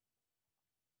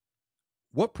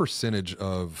 what percentage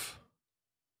of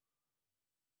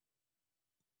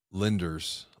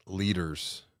lenders,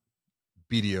 leaders,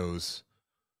 BDOs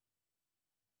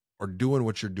are doing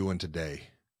what you're doing today?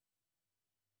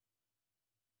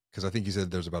 Because I think you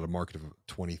said there's about a market of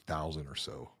 20,000 or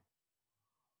so.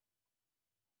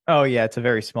 Oh yeah, it's a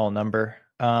very small number.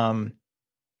 Yeah,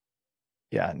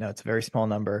 no, it's a very small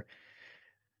number.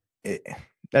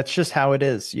 That's just how it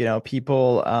is. You know,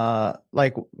 people,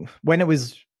 like when it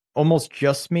was almost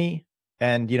just me,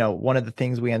 and, you know, one of the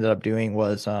things we ended up doing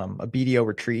was a BDO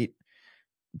retreat.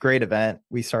 Great event.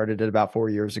 We started it about 4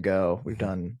 years ago.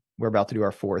 We're about to do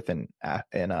our fourth in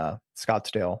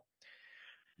Scottsdale.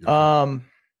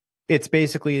 It's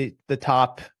basically the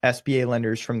top SBA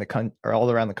lenders from the or all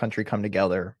around the country come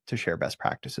together to share best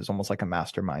practices, almost like a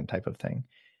mastermind type of thing.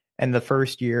 And the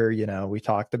first year, you know, we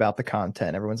talked about the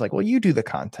content. Everyone's like, well, you do the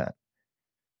content.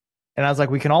 And I was like,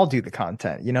 we can all do the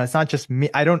content. You know, it's not just me.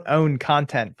 I don't own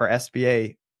content for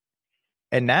SBA.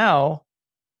 And now,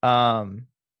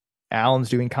 Alan's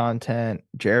doing content.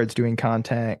 Jared's doing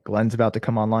content. Glenn's about to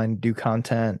come online and do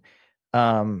content.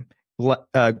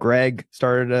 Greg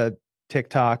started a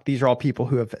TikTok. These are all people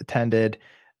who have attended.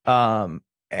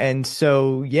 And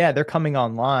so, yeah, they're coming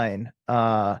online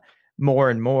more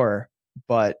and more,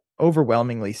 but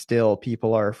overwhelmingly still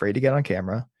people are afraid to get on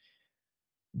camera.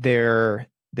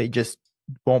 They just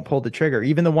won't pull the trigger.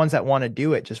 Even the ones that want to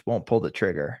do it just won't pull the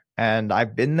trigger. And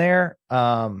I've been there.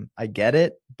 I get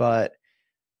it, but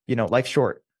you know, life's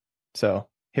short. So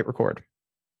hit record.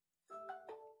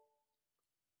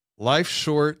 Life's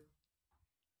short.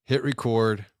 Hit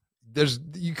record.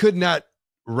 You could not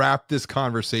wrap this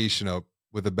conversation up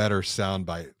with a better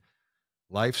soundbite.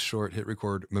 Life's short. Hit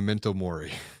record. Memento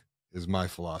mori is my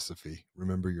philosophy.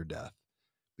 Remember your death,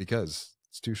 because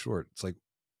it's too short. It's like,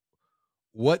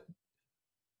 what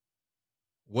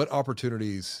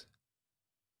opportunities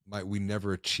might we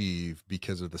never achieve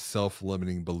because of the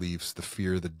self-limiting beliefs, the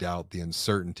fear, the doubt, the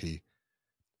uncertainty?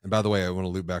 And by the way, I want to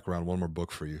loop back around one more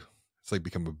book for you. It's like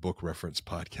become a book reference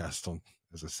podcast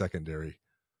as a secondary.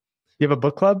 You have a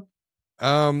book club?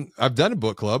 I've done a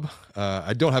book club.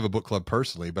 I don't have a book club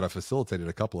personally, but I facilitated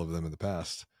a couple of them in the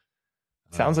past.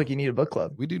 Sounds like you need a book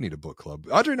club. We do need a book club.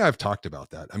 Audrey and I have talked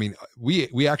about that. I mean,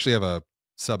 we actually have a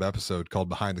sub episode called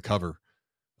Behind the Cover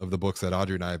of the books that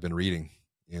Audrey and I have been reading,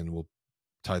 and we'll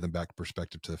tie them back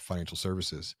perspective to financial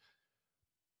services.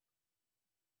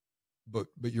 But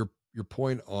your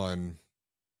point on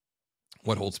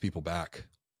what holds people back.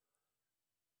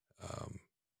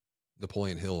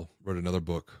 Napoleon Hill wrote another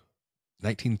book,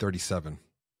 1937,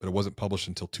 but it wasn't published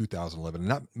until 2011. And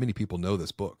not many people know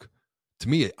this book. To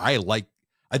me, I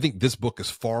think this book is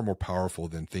far more powerful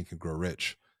than Think and Grow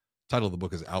Rich. The title of the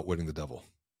book is Outwitting the Devil.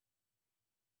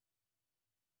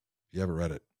 If you haven't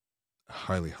read it, I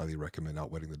highly, highly recommend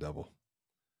Outwitting the Devil,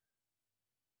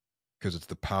 because it's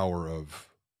the power of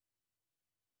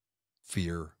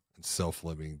fear and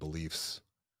self-limiting beliefs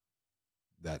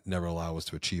that never allow us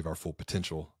to achieve our full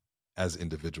potential as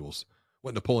individuals.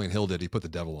 What Napoleon Hill did, he put the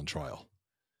devil on trial.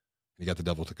 He got the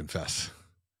devil to confess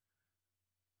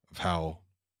of how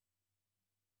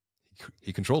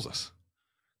he controls us.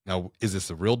 Now, is this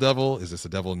a real devil? Is this a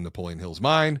devil in Napoleon Hill's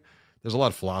mind? There's a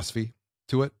lot of philosophy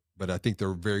to it, but I think there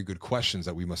are very good questions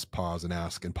that we must pause and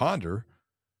ask and ponder.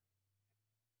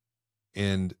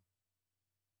 And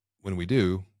when we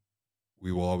do,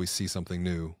 we will always see something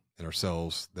new in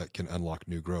ourselves that can unlock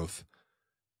new growth.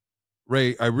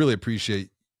 Ray, I really appreciate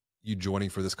you joining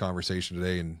for this conversation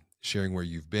today and sharing where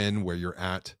you've been, where you're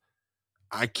at.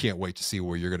 I can't wait to see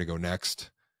where you're going to go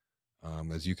next.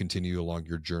 as you continue along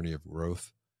your journey of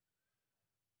growth.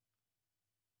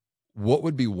 What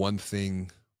would be one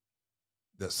thing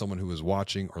that someone who is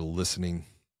watching or listening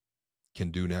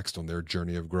can do next on their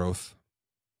journey of growth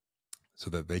so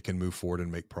that they can move forward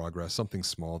and make progress, something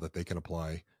small that they can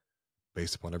apply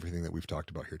based upon everything that we've talked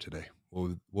about here today?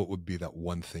 What would be that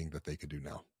one thing that they could do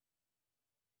now?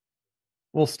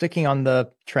 Well, sticking on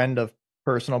the trend of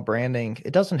personal branding,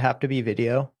 it doesn't have to be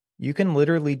video. You can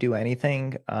literally do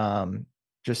anything.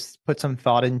 Just put some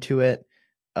thought into it.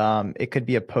 It could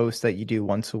be a post that you do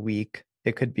once a week.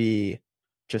 It could be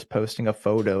just posting a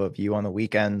photo of you on the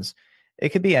weekends. It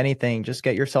could be anything. Just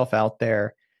get yourself out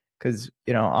there. Because,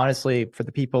 honestly, for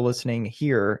the people listening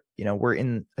here, we're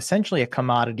in essentially a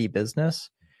commodity business,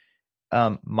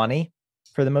 money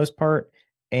for the most part.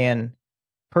 And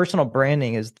personal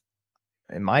branding is,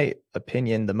 in my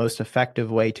opinion, the most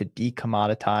effective way to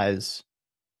decommoditize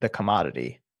the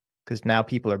commodity. Because now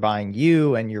people are buying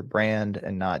you and your brand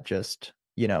and not just,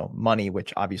 money,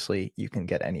 which obviously you can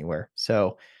get anywhere.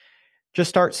 So just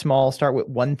start small, start with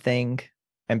one thing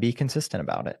and be consistent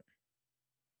about it.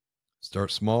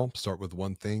 Start small, start with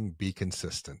one thing, be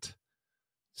consistent.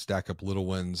 Stack up little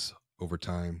wins over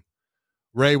time.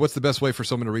 Ray, what's the best way for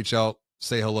someone to reach out,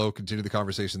 say hello, continue the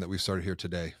conversation that we've started here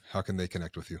today? How can they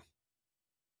connect with you?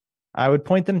 I would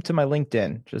point them to my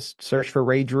LinkedIn. Just search for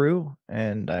Ray Drew,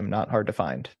 and I'm not hard to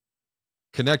find.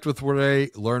 Connect with Ray,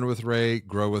 learn with Ray,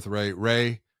 grow with Ray.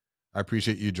 Ray, I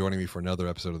appreciate you joining me for another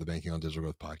episode of the Banking on Digital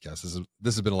Growth podcast.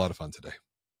 This has been a lot of fun today.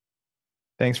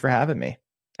 Thanks for having me.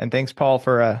 And thanks, Paul,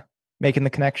 for making the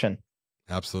connection.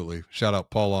 Absolutely. Shout out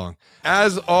Paul Long.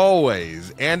 As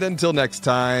always, and until next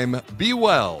time, be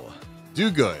well,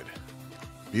 do good,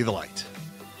 be the light.